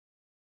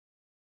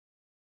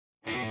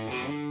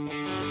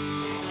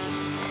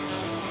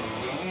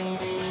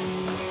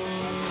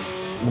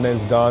My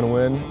name's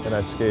Nguyen, and I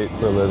skate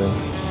for a living.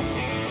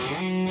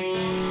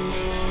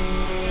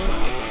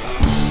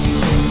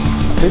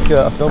 I think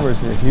a filmer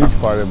is a huge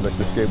part of the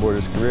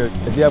skateboarder's career.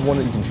 If you have one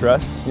that you can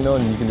trust,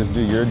 and you can just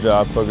do your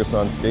job, focus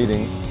on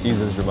skating,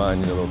 eases your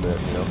mind a little bit,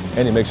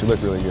 and it makes you look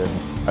really good.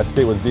 I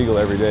skate with Beagle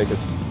every day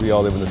because we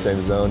all live in the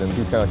same zone, and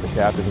he's kind of like the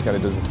captain. He kind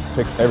of just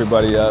picks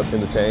everybody up in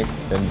the tank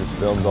and just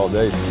films all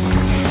day.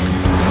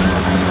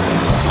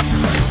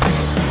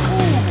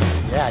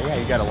 Yeah,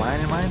 you got a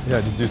line in mind?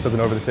 Yeah, just do something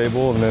over the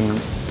table and then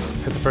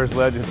hit the first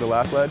ledge and hit the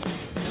last ledge.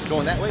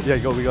 Going that way? Yeah,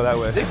 we go that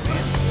way. Sick,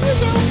 man.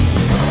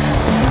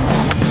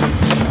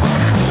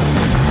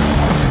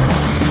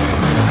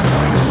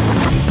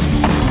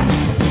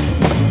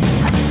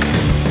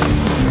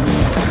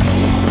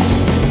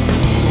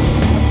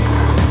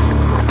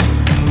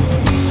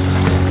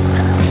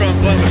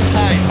 Front bum is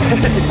tight.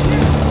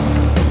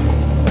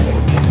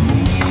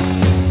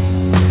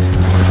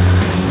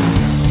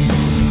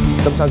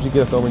 Sometimes you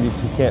get a filmer and you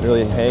can't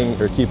really hang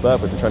or keep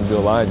up if you're trying to do a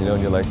line,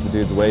 and you're like, the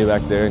dude's way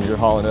back there and you're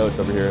hauling oats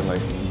over here and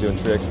like doing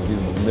tricks and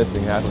he's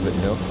missing half of it,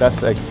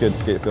 That's like good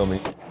skate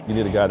filming. You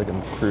need a guy that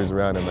can cruise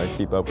around and like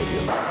keep up with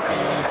you.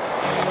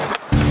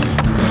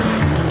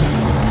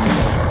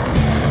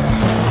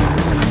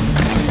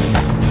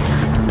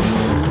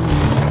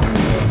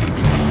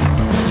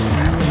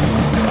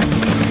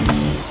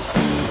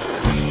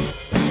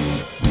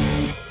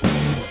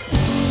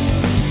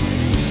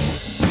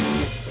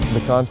 The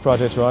Cons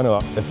Project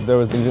Toronto, if there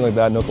was anything like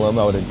that in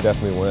Oklahoma, I would have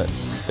definitely went.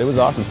 It was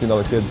awesome seeing all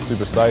the kids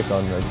super psyched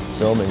on like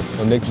filming.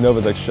 And Nick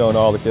Genova's like showing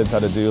all the kids how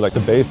to do like the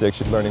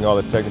basics, learning all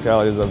the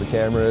technicalities of the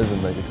cameras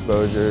and like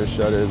exposures,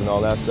 shutters and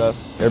all that stuff.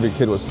 Every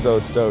kid was so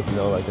stoked, and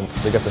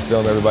they got to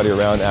film everybody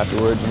around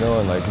afterwards,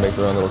 and like make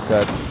their own little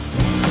cuts.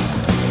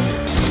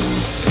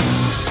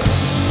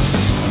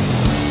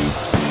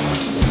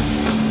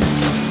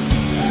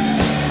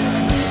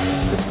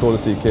 It's cool to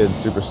see kids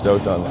super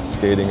stoked on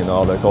skating and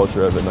all the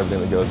culture of it and everything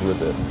that goes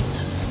with it.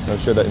 I'm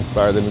sure that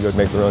inspired them to go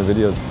make their own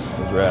videos. It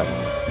was rad.